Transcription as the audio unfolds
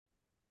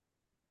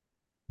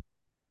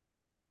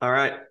All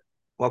right.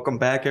 Welcome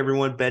back,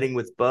 everyone. Betting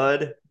with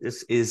Bud.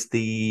 This is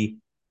the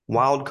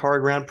wild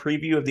card round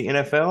preview of the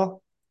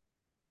NFL.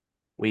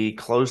 We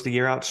closed the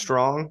year out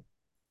strong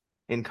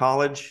in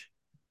college.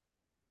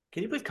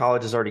 Can you believe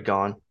college is already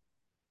gone?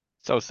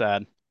 So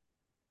sad.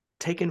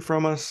 Taken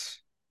from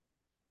us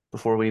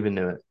before we even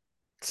knew it.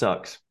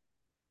 Sucks.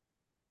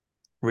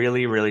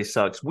 Really, really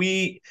sucks.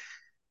 I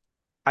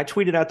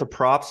tweeted out the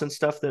props and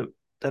stuff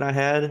that I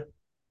had.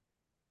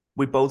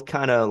 We both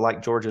kind of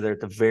like Georgia there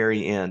at the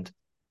very end.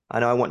 I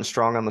know I wasn't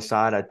strong on the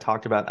side.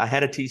 I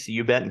had a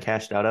TCU bet and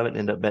cashed out of it and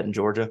ended up betting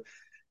Georgia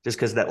just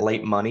because of that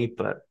late money,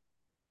 but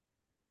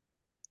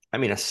I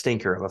mean, a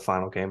stinker of a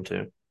final game, too.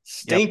 Yep.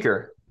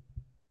 Stinker.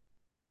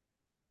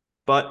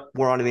 But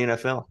we're on to the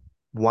NFL.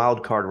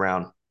 Wild card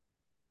round.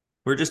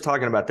 We are just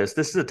talking about this.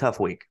 This is a tough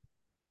week.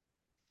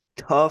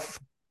 Tough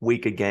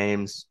week of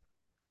games.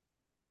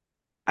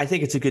 I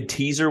think it's a good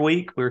teaser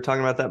week. We were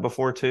talking about that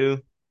before, too.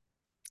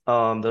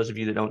 Those of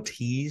you that don't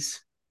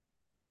tease,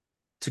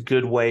 it's a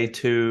good way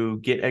to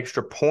get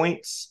extra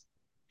points.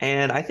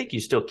 And I think you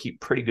still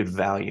keep pretty good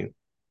value.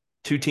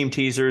 Two team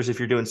teasers, if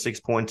you're doing 6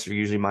 points, are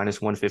usually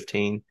minus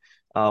 115.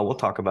 We'll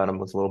talk about them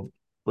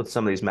with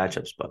some of these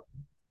matchups, but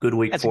good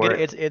week It's a for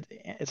good it.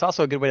 it's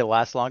also a good way to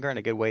last longer and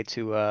a good way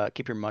to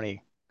keep your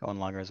money going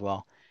longer as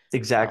well.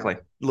 Exactly.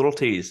 Little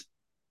tease,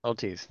 Little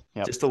tease.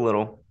 Yep. just a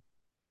little.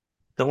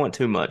 Don't want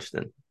too much,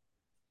 then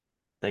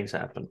things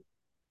happen.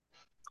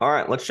 All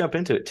right, let's jump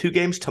into it. Two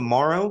games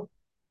tomorrow.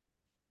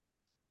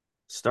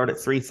 Start at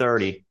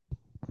 3:30.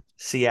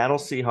 Seattle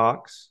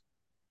Seahawks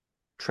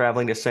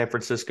traveling to San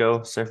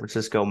Francisco. San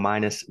Francisco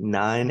minus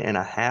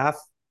 9.5.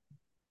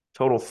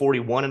 Total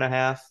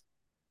 41.5.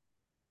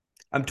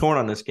 I'm torn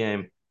on this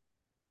game.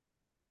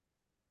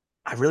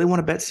 I really want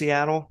to bet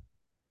Seattle.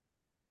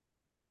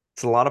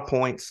 It's a lot of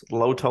points,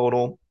 low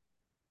total.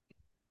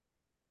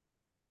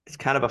 It's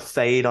kind of a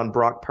fade on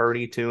Brock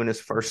Purdy, too, in his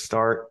first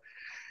start.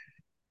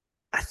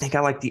 I think I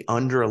like the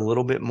under a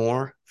little bit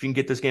more. If you can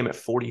get this game at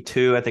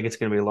 42, I think it's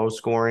going to be low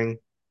scoring,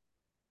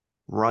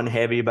 run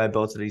heavy by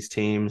both of these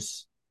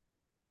teams.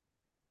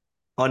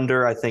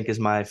 Under, I think, is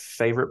my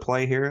favorite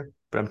play here,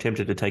 but I'm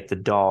tempted to take the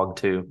dog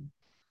too.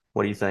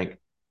 What do you think?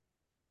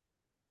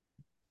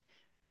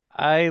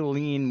 I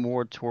lean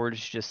more towards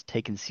just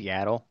taking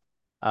Seattle.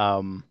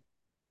 Um,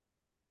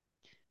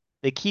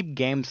 they keep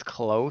games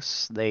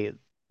close. They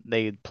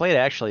played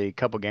actually a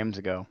couple games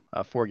ago,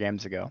 4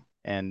 games ago,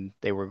 and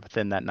they were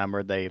within that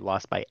number. They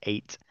lost by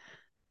 8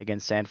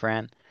 against San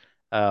Fran.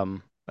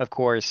 Of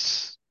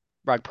course,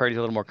 Brock Purdy's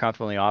a little more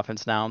comfortable in the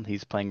offense now.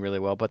 He's playing really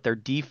well, but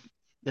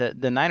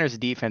the Niners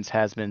defense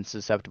has been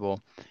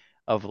susceptible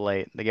of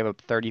late. They gave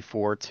up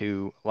 34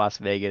 to Las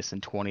Vegas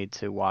and 20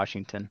 to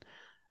Washington.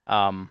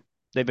 Um,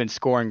 they've been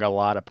scoring a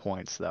lot of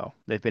points though.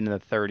 They've been in the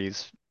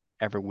 30s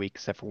every week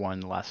except for one in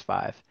the last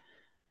 5.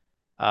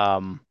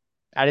 Um,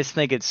 I just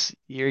think it's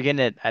you're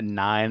getting it at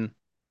 9.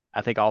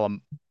 I think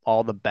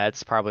all the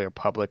bets probably are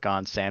public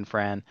on San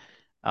Fran.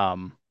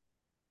 Um,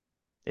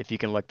 if you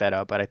can look that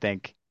up. But I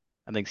think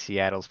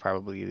Seattle's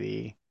probably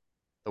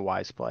the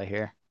wise play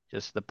here.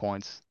 Just the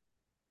points.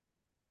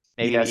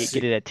 Maybe Yes,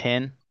 get it at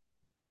 10.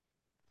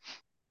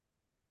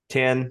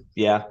 10.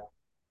 Yeah.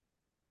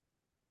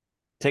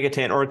 Take a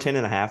 10 or a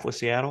 10.5 with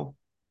Seattle.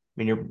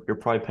 I mean, you're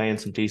probably paying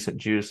some decent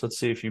juice. Let's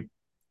see if you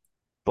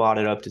bought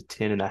it up to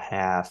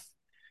 10.5.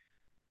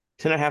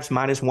 10.5 is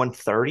minus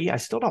 130. I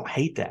still don't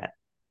hate that.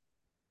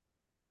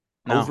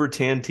 No. Over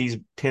 10,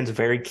 10's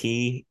very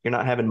key. You're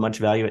not having much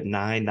value at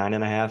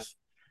 9.5.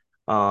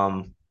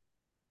 Um,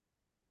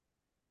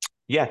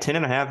 yeah,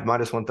 10.5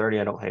 minus 130.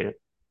 I don't hate it.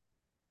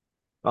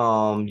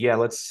 Yeah,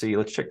 let's see.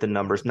 Let's check the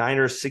numbers.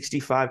 Niners,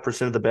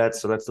 65% of the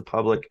bets, so that's the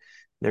public.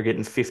 They're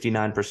getting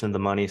 59% of the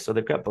money, so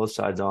they've got both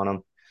sides on them.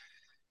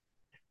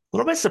 A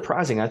little bit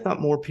surprising. I thought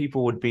more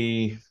people would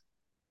be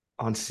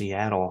on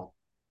Seattle,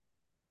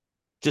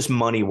 just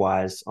money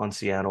wise on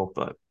Seattle.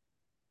 But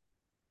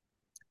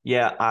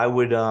yeah, I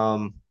would.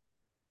 So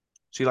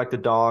you like the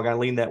dog? I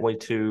lean that way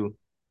too,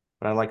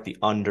 but I like the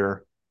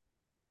under.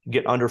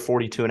 Get under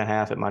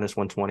 42.5 at minus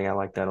 120. I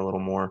like that a little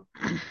more.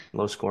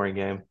 Low scoring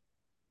game.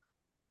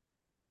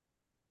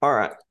 All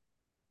right,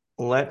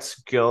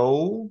 let's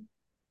go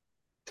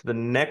to the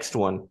next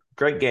one.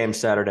 Great game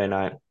Saturday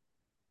night.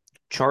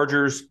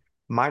 Chargers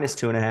minus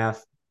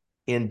 2.5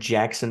 in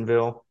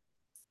Jacksonville.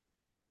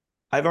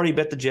 I've already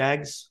bet the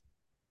Jags.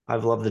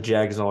 I've loved the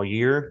Jags all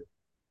year.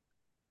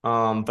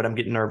 But I'm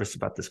getting nervous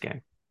about this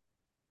game.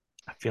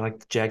 I feel like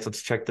the Jags,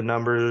 let's check the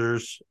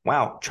numbers.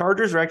 Wow,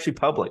 Chargers are actually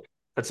public.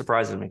 That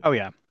surprises me. Oh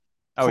yeah.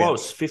 Oh yeah.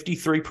 Close,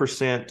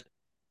 53%.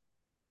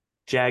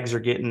 Jags are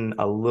getting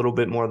a little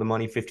bit more of the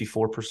money,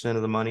 54%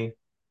 of the money.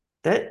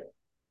 That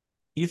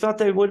you thought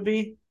they would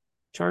be,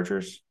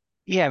 Chargers?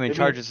 Yeah, I mean Maybe,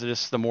 Chargers are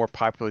just the more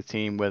popular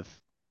team with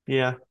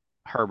yeah.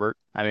 Herbert.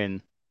 I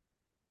mean,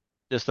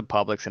 just the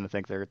public's gonna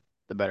think they're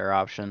the better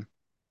option.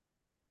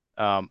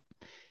 Um,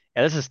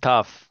 yeah, this is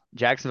tough.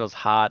 Jacksonville's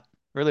hot.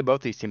 Really,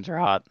 both these teams are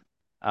hot.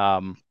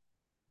 Um,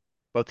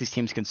 both these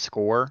teams can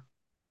score.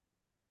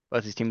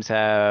 Both these teams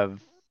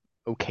have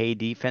okay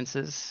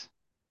defenses.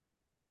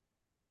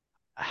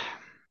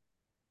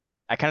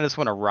 I kind of just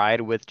want to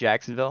ride with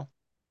Jacksonville,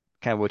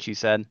 kind of what you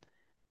said.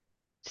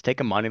 Just take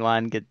a money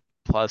line, get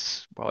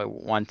plus probably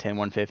 110,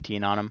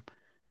 115 on them.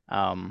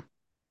 Um,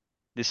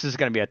 this is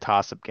going to be a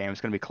toss-up game.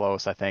 It's going to be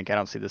close, I think. I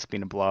don't see this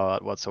being a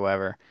blowout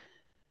whatsoever.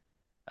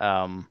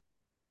 Um,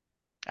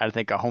 I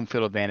think a home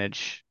field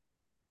advantage,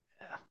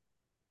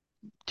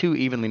 two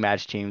evenly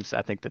matched teams.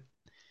 I think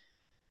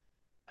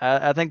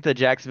that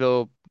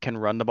Jacksonville can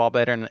run the ball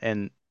better,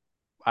 and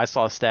I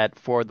saw a stat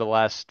for the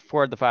last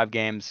four of the five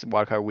games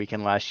wildcard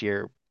weekend last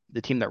year.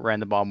 The team that ran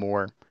the ball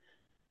more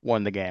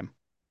won the game.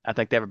 I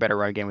think they have a better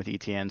run game with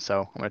ETN,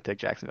 so I'm going to take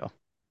Jacksonville.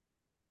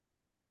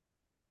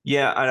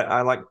 Yeah,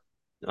 I like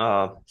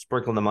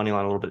sprinkling the money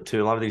line a little bit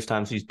too. A lot of these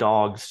times these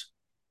dogs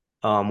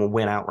will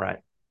win outright.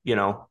 You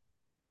know,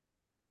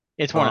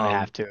 It's one and a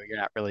half um, too. You're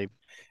not really.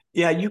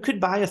 yeah, you could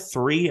buy a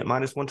three at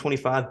minus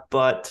 125,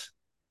 but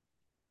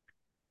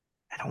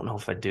I don't know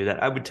if I'd do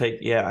that. I would take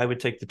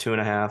the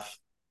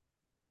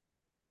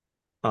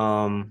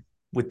 2.5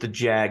 with the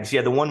Jags.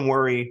 Yeah, the one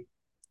worry,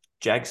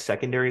 Jags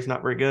secondary is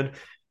not very good,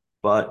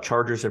 but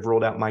Chargers have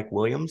rolled out Mike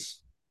Williams.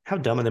 How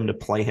dumb of them to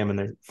play him in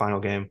their final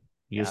game.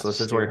 Yeah, Useless.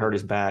 That's where he hurt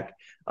stupid. his back.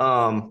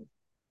 Um,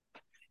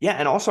 yeah,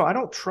 and also I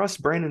don't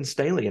trust Brandon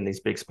Staley in these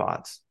big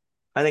spots.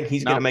 I think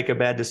he's going to No, make a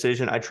bad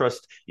decision. I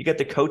trust you got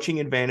the coaching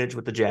advantage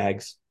with the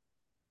Jags.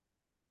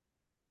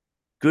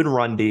 Good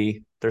run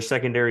D. Their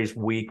secondary is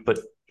weak, but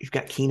you've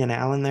got Keenan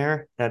Allen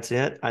there. That's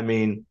it. I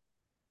mean,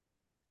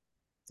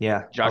 yeah, I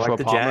like Joshua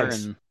the Palmer,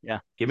 Jags. and yeah,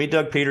 Give me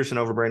Doug Peterson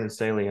over Brandon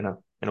Staley in a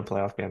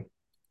playoff game.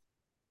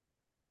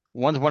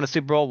 one's won a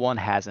Super Bowl, one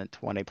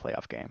hasn't won a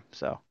playoff game.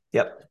 So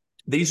Yep.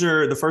 These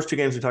are the first two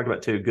games we talked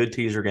about too. Good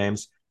teaser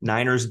games.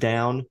 Niners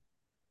down,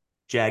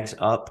 Jags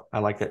up. I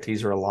like that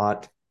teaser a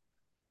lot.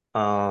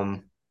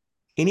 Um,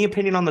 any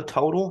opinion on the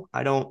total?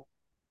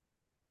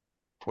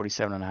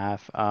 47 and a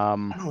half. I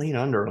don't lean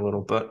under a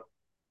little, but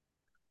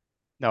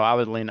No, I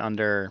would lean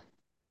under.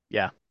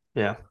 Yeah.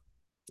 yeah.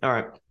 All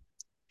right.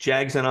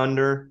 Jags and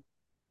under.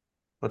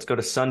 Let's go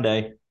to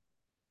Sunday.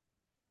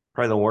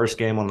 Probably the worst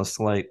game on the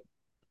slate.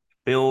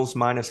 Bills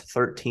minus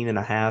 13 and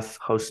a half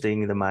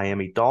hosting the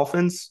Miami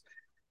Dolphins.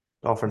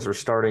 Dolphins are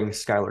starting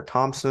Skylar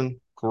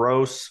Thompson.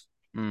 Gross.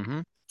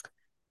 Mm-hmm.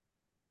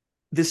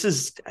 This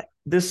is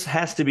this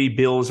has to be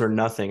Bills or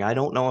nothing. I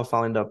don't know if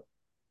I'll end up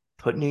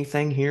putting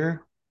anything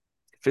here.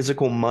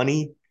 Physical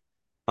money.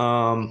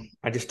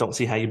 I just don't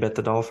see how you bet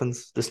the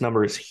Dolphins. This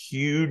number is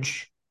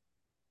huge.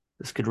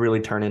 This could really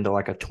turn into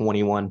like a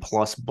 21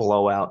 plus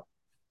blowout.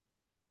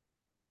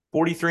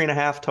 43 and a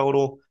half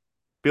total.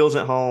 Bills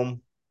at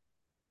home.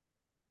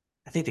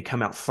 I think they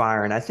come out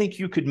firing. I think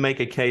you could make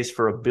a case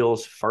for a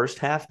Bills first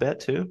half bet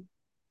too.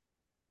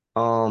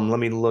 Let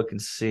me look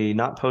and see.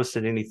 Not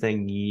posted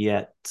anything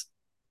yet.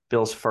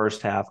 Bills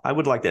first half. I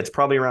would like that. It's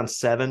probably around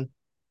 7.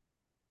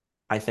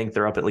 I think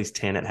they're up at least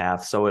 10 at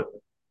half. So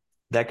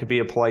that could be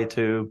a play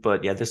too.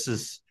 But yeah, this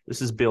is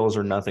Bills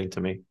or nothing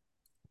to me.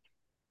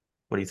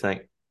 What do you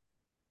think?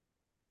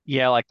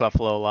 Yeah, I like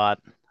Buffalo a lot.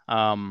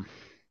 Um,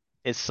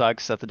 it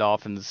sucks that the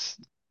Dolphins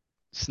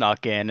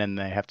snuck in and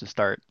they have to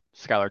start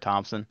Skylar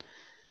Thompson.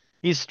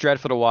 He's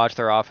dreadful to watch.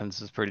 Their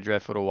offense is pretty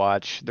dreadful to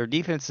watch. Their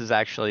defense has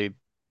actually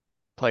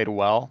played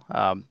well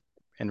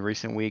in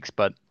recent weeks,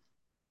 but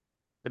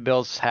the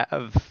Bills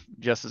have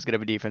just as good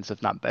of a defense,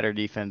 if not better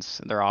defense.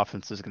 And their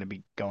offense is going to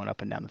be going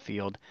up and down the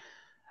field.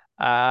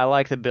 I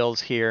like the Bills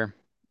here.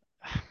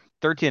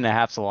 13 and a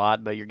half's a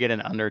lot, but you're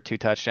getting under two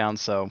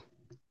touchdowns, so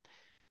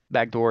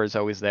back door is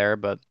always there.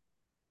 But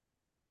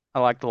I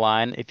like the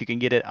line. If you can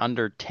get it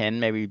under 10,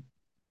 maybe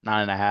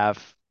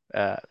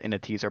 9.5 in a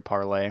teaser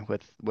parlay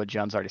with what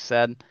John's already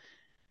said,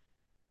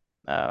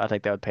 I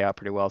think that would pay out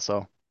pretty well.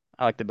 So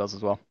I like the Bills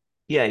as well.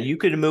 Yeah, you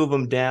could move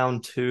them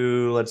down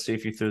to, let's see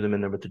if you threw them in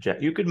there with the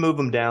Jet. You could move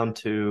them down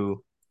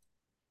to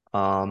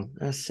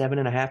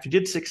 7.5. You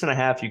did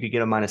 6.5, you could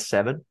get a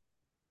 -7.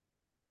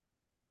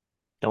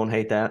 Don't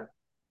hate that.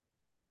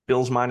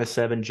 Bills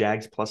 -7,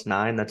 Jags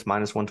 +9. That's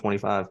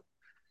 -125.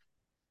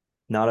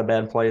 Not a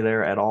bad play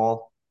there at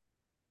all.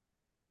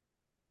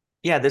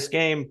 Yeah, this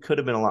game could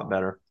have been a lot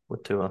better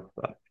with Tua,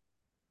 but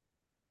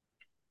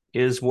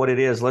is what it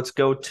is. Let's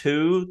go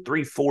to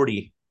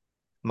 340.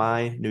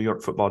 My New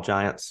York Football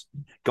Giants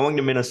going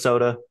to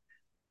Minnesota.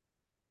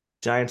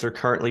 Giants are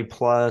currently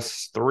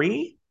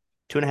 +3,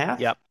 2.5.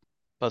 Yep.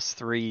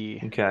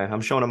 +3. Okay, I'm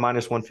showing a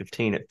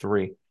 -115 at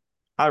 3.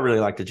 I really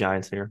like the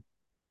Giants here.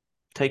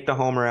 Take the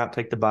homer out,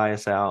 take the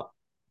bias out.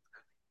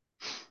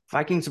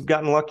 Vikings have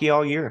gotten lucky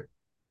all year.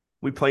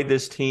 We played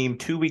this team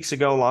 2 weeks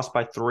ago, lost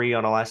by 3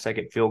 on a last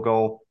second field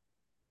goal.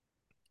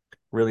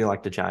 Really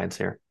like the Giants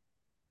here.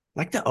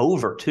 Like the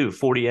over too,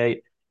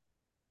 48.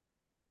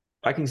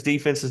 Vikings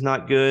defense is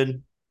not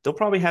good. They'll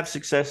probably have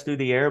success through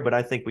the air, but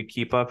I think we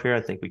keep up here. I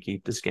think we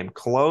keep this game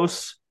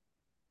close.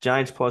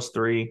 Giants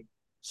 +3.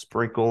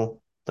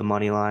 Sprinkle the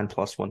money line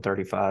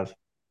 +135.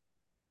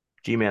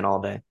 G-Man all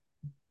day.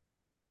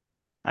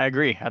 I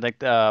agree. I think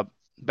the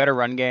better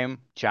run game,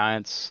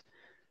 Giants,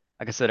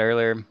 like I said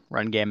earlier,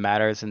 run game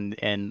matters in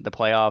the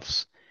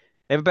playoffs.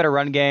 They have a better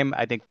run game.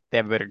 I think they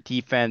have a better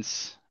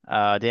defense.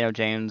 Daniel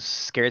James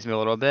scares me a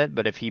little bit,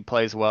 but if he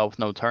plays well with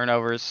no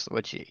turnovers,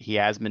 which he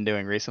has been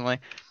doing recently,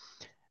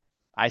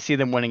 I see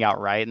them winning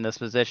outright in this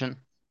position.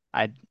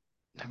 I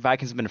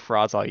Vikings have been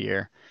frauds all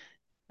year,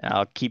 and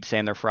I'll keep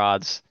saying they're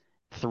frauds.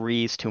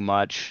 Three's too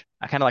much.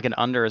 I kind of like an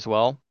under as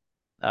well.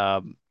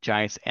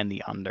 Giants and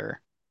the under.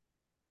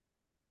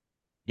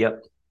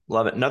 Yep.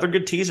 Love it. Another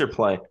good teaser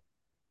play.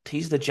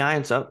 Tease the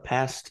Giants up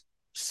past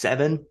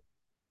 7.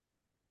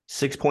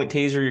 6 point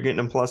teaser, you're getting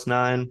them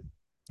 +9.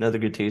 Another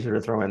good teaser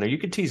to throw in there. You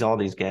could tease all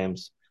these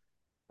games,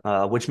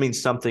 which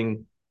means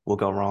something will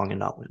go wrong and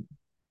not win.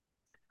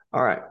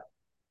 All right.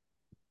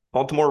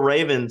 Baltimore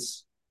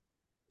Ravens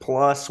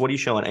plus, what are you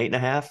showing?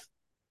 8.5?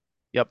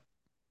 Yep.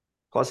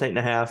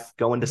 +8.5,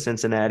 going to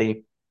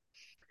Cincinnati.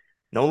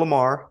 No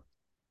Lamar,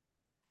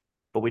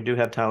 but we do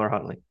have Tyler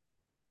Huntley.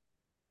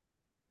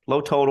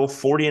 Low total,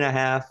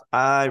 40.5.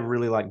 I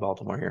really like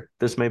Baltimore here.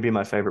 This may be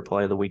my favorite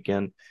play of the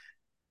weekend.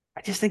 I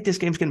just think this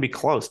game's going to be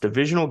close.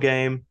 Divisional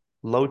game,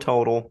 low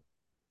total.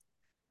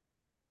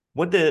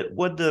 What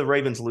the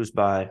Ravens lose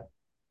by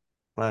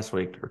last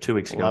week or 2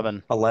 weeks ago?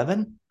 11.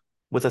 11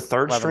 with a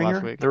third 11 last stringer.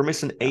 week. They're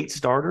missing Yeah. 8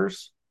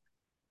 starters.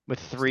 With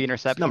three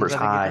This interceptions, number's I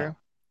think he high. threw.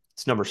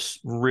 This number's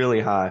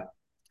really high.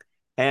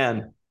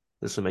 And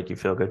this will make you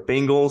feel good.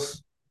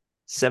 Bengals,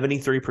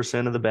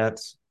 73% of the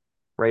bets.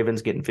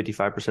 Ravens getting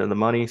 55% of the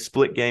money.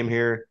 Split game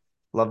here.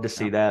 Love to Yeah.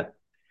 see that.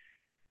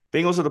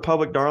 Bengals are the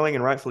public darling,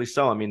 and rightfully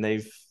so. I mean,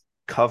 they've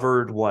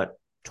covered what,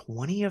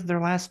 20 of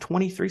their last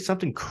 23,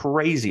 something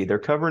crazy. They're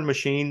covering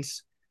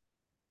machines.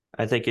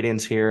 I think it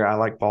ends here. I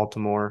like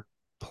Baltimore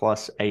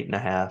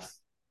 +8.5.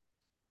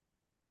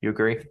 You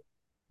agree?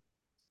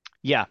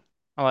 Yeah.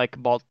 I like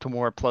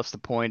Baltimore plus the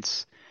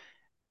points.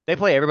 They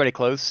play everybody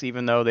close,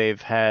 even though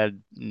they've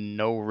had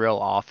no real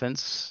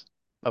offense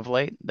of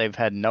late. They've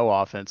had no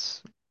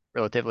offense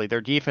relatively.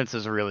 Their defense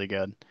is really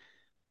good.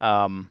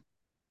 Um,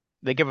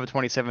 they give up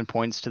 27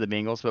 points to the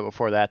Bengals, but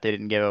before that, they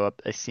didn't give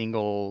up a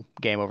single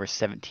game over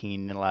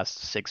 17 in the last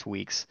 6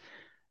 weeks.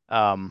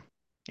 Um,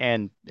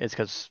 and it's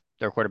because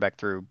their quarterback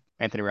threw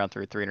Anthony Brown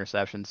threw three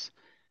interceptions.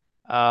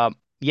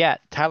 Yeah,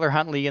 Tyler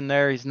Huntley in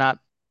there. He's not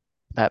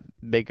that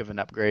big of an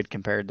upgrade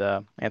compared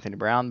to Anthony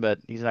Brown, but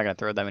he's not going to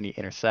throw that many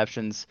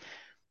interceptions.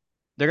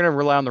 They're going to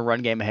rely on the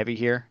run game heavy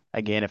here.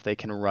 Again, if they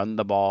can run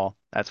the ball,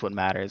 that's what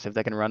matters. If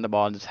they can run the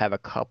ball and just have a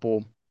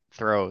couple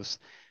throws,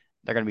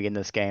 they're going to be in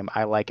this game.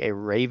 I like a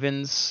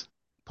Ravens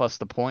plus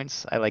the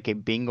points. I like a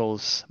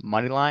Bengals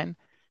money line.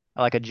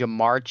 I like a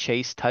Jamar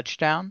Chase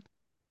touchdown,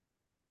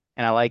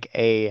 and I like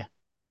a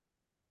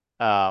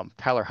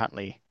Tyler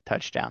Huntley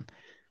touchdown.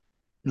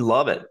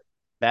 Love it.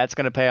 That's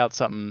going to pay out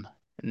something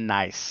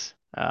nice.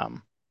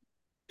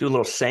 Do a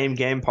little same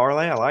game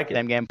parlay. I like it.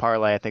 Same game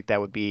parlay. I think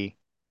that would be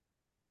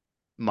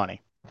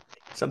money.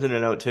 Something to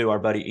note too, our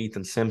buddy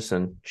Ethan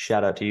Simpson,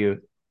 shout out to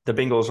you. The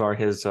Bengals are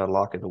his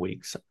lock of the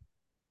week. So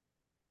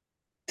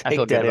I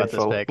feel take good that about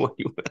this info.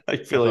 pick. I I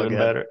feel feel even good.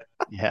 better.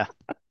 Yeah.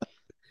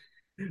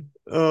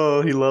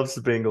 Oh, he loves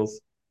the Bengals.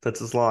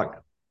 That's his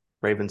lock.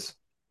 Ravens.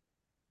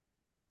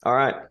 All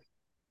right,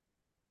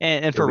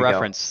 And here for we go.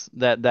 reference,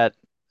 that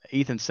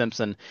Ethan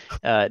Simpson,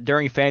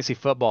 during fantasy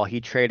football, he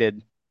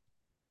traded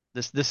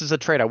this. This is a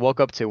trade I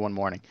woke up to one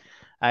morning.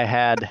 I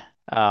had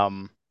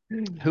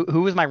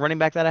who was my running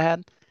back that I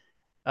had?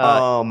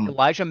 Um,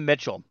 Elijah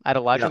Mitchell. I had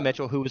Elijah yeah,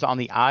 Mitchell who was on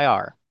the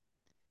IR.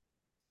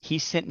 He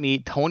sent me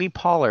Tony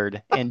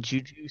Pollard and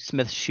Juju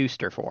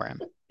Smith-Schuster for him.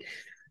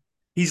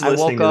 he's I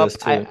listening woke to up, this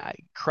too. I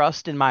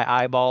crust in my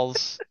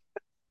eyeballs,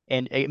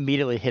 and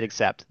immediately hit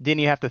accept.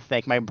 Didn't you have to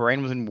think? My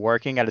brain wasn't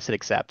working. I just hit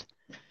accept.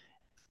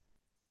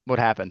 What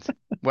happened?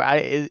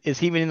 Is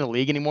he even in the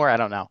league anymore? I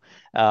don't know.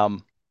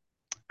 Um,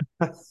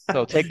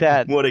 so take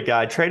that What a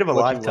guy. Trade of a what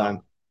you will. lifetime.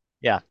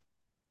 Yeah,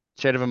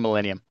 shade of a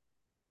millennium.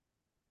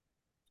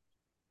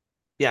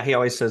 Yeah, he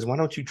always says, "Why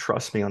don't you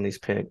trust me on these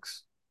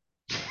picks?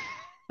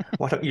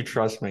 Why don't you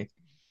trust me?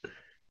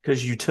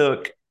 Because you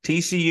took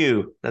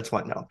TCU. That's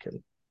why." No, I'm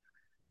kidding.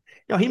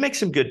 No, he makes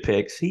some good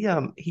picks.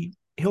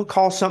 He'll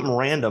call something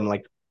random,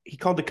 like he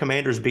called the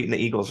Commanders beating the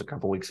Eagles a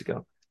couple weeks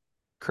ago.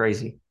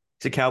 Crazy.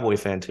 He's a Cowboy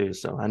fan too,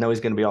 so I know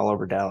he's going to be all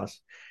over Dallas.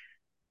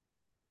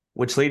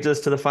 Which leads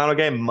us to the final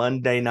game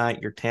Monday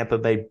night. Your Tampa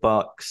Bay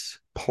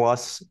Bucks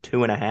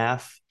 +2.5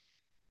 at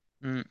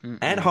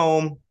Mm-mm-mm.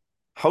 home,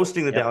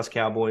 hosting the Yep, Dallas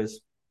Cowboys.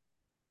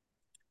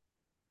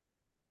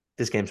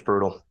 This game's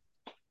brutal.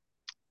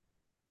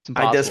 it's I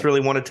impossible.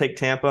 desperately want to take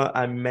Tampa.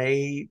 I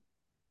may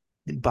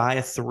buy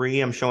a 3.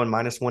 I'm showing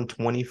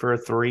 -120 for a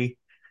 3.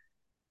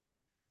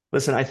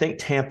 Listen, I think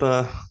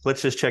Tampa,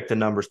 let's just check the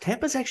numbers.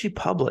 Tampa's actually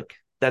public.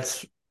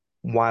 That's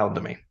wild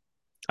to me.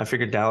 I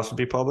figured Dallas would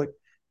be public,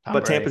 Tom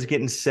but Brady. Tampa's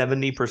getting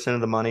 70%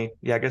 of the money.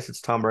 Yeah, I guess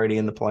it's Tom Brady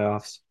in the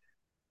playoffs.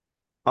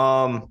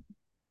 Um,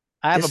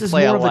 I have a this is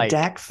play I more of a like.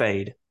 Dak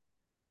fade.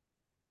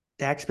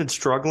 Dak's been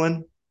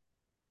struggling.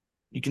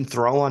 You can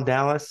throw on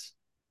Dallas.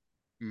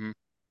 Mhm.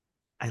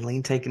 I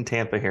lean taking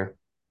Tampa here.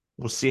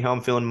 We'll see how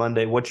I'm feeling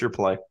Monday. What's your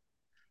play?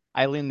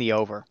 I lean the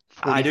over,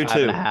 I do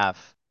 45 and a too.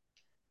 half.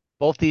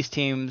 Both these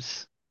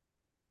teams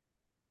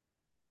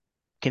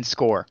can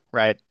score,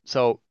 right?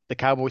 So the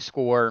Cowboys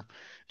score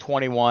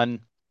 21,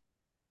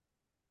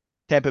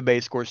 Tampa Bay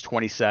scores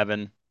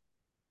 27,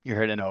 you're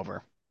hitting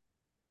over.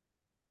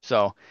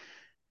 So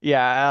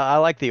yeah, I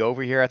like the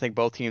over here. I think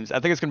both teams, I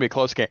think it's going to be a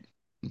close game.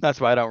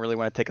 That's why I don't really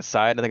want to take a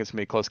side. I think it's going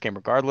to be a close game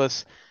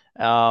regardless.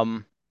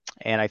 Um,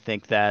 and I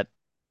think that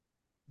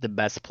the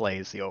best play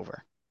is the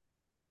over.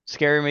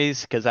 Scary me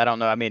because I don't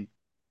know. I mean,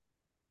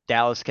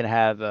 Dallas can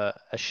have a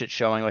shit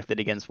showing like they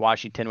did against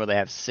Washington where they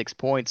have 6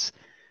 points.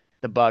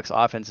 The Bucks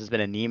offense has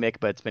been anemic,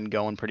 but it's been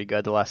going pretty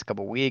good the last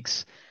couple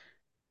weeks.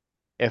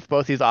 If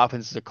both these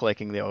offenses are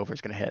clicking, the over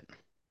is going to hit.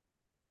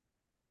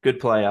 Good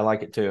play. I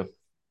like it too.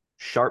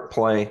 Sharp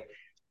play.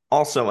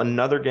 Also,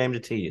 another game to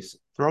tease.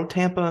 Throw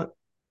Tampa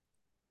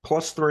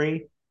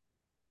 +3.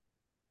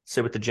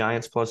 Sit with the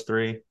Giants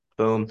 +3.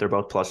 Boom. They're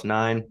both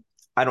 +9.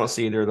 I don't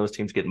see either of those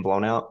teams getting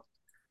blown out.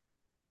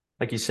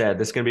 Like you said,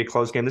 this is going to be a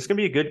close game. This is going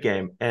to be a good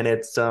game, and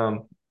it's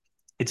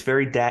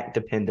very Dak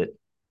dependent.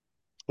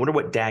 Wonder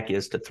what Dak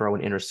is to throw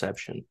an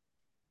interception.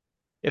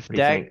 If What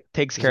do you Dak think?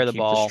 takes Does care he of the keep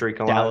the ball, streak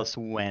alive? Dallas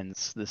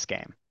wins this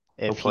game.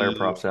 No If player he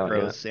props out yet.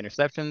 throws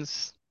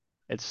interceptions,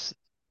 it's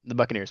the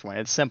Buccaneers win.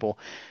 It's simple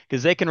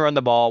because they can run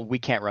the ball. We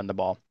can't run the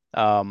ball.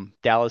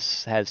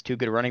 Dallas has two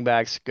good running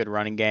backs, good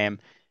running game.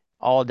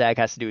 All Dak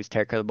has to do is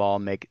take care of the ball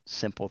and make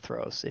simple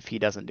throws. If he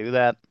doesn't do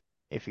that,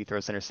 if he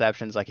throws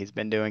interceptions like he's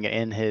been doing it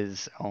in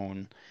his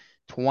own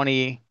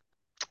 20,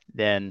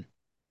 then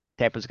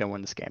Tampa's going to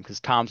win this game because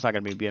Tom's not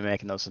going to be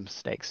making those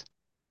mistakes.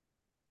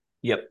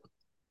 Yep.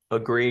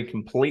 Agree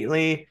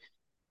completely.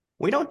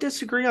 We don't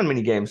disagree on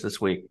many games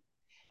this week.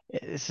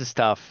 This is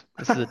tough.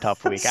 This is a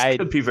tough week. This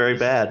could be very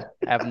This bad.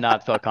 have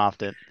not felt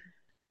confident.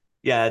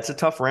 Yeah, it's a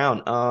tough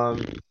round.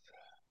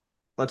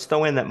 Let's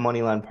throw in that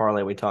money line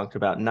parlay we talked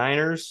about.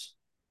 Niners,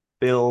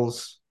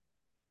 Bills,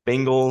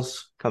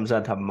 Bengals comes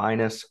out to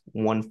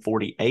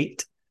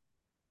 -148.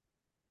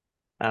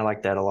 I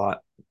like that a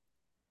lot.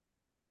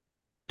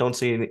 Don't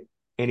see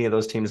any of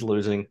those teams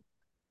losing.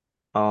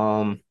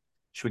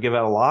 Should we give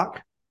out a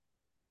lock?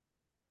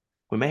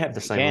 We may have the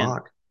We same can.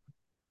 lock.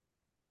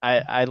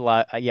 I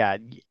like yeah,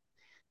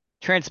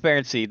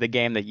 transparency, the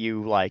game that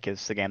you like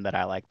is the game that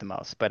I like the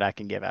most, but I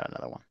can give out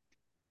another one.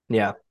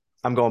 Yeah,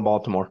 I'm going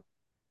Baltimore.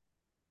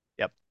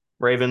 Yep.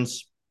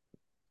 Ravens,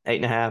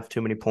 8.5,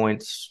 too many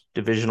points.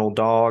 Divisional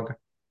dog.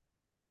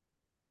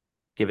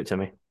 Give it to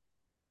me.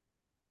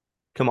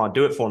 Come on,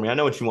 do it for me. I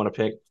know what you want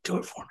to pick. Do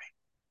it for me.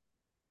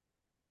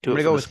 I'm Do it gonna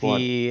for go the with squad.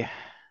 the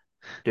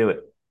Do it.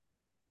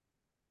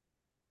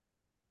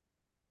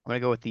 I'm gonna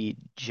go with the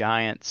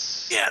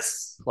Giants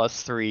Yes.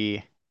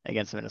 +3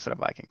 against the Minnesota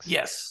Vikings.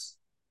 Yes.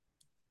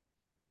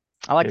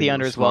 I like Knew the you were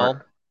under as well,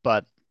 smart.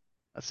 but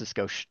let's just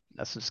go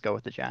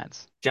with the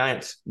Giants.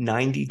 Giants,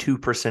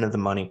 92% of the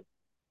money.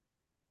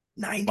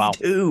 Wow.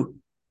 92.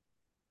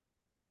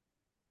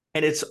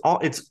 And it's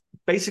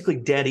basically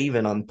dead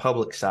even on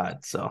public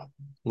side. So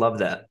love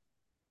that.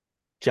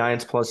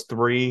 Giants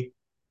 +3,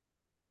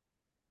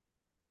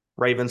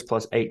 Ravens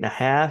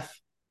 +8.5.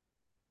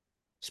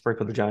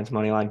 Sprinkle the Giants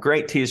money line.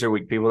 Great teaser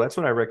week, people. That's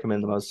what I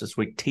recommend the most this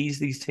week. Tease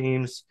these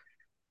teams.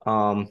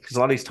 Because a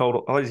lot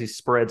of these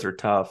spreads are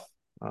tough.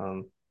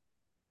 Um,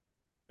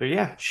 but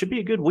yeah, should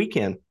be a good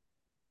weekend.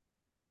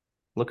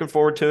 Looking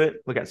forward to it.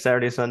 We got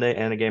Saturday, Sunday,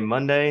 and a game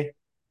Monday.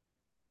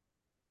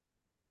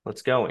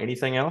 Let's go.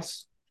 Anything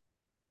else?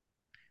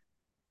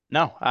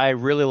 No, I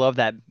really love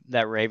that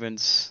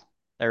Ravens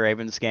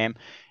game.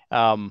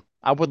 I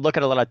would look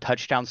at a lot of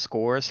touchdown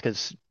scores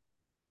because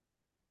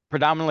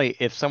predominantly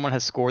if someone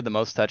has scored the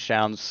most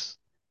touchdowns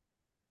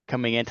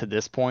coming into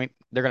this point,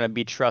 they're going to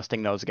be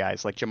trusting those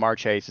guys. Like Jamar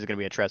Chase is going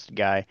to be a trusted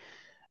guy.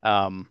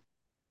 Um,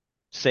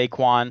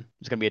 Saquon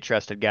is going to be a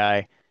trusted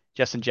guy.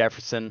 Justin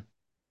Jefferson,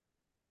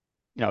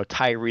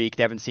 Tyreek,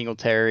 Devin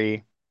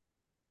Singletary,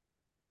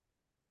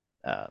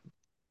 uh,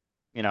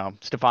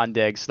 Stephon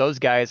Diggs. Those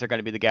guys are going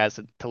to be the guys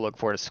to look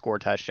for to score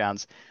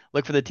touchdowns.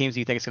 Look for the teams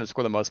you think is going to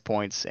score the most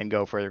points and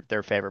go for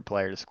their favorite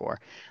player to score.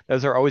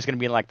 Those are always going to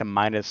be in like the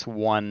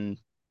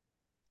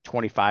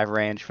 -125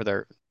 range for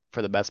the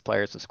best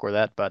players to score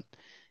that, but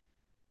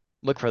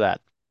look for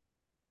that.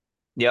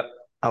 Yep.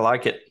 I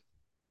like it.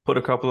 Put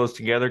a couple of those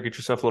together. Get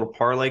yourself a little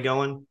parlay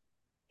going.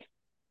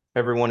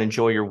 Everyone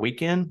enjoy your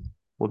weekend.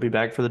 We'll be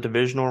back for the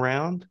divisional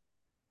round.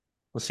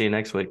 We'll see you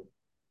next week. Bye.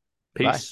 Peace.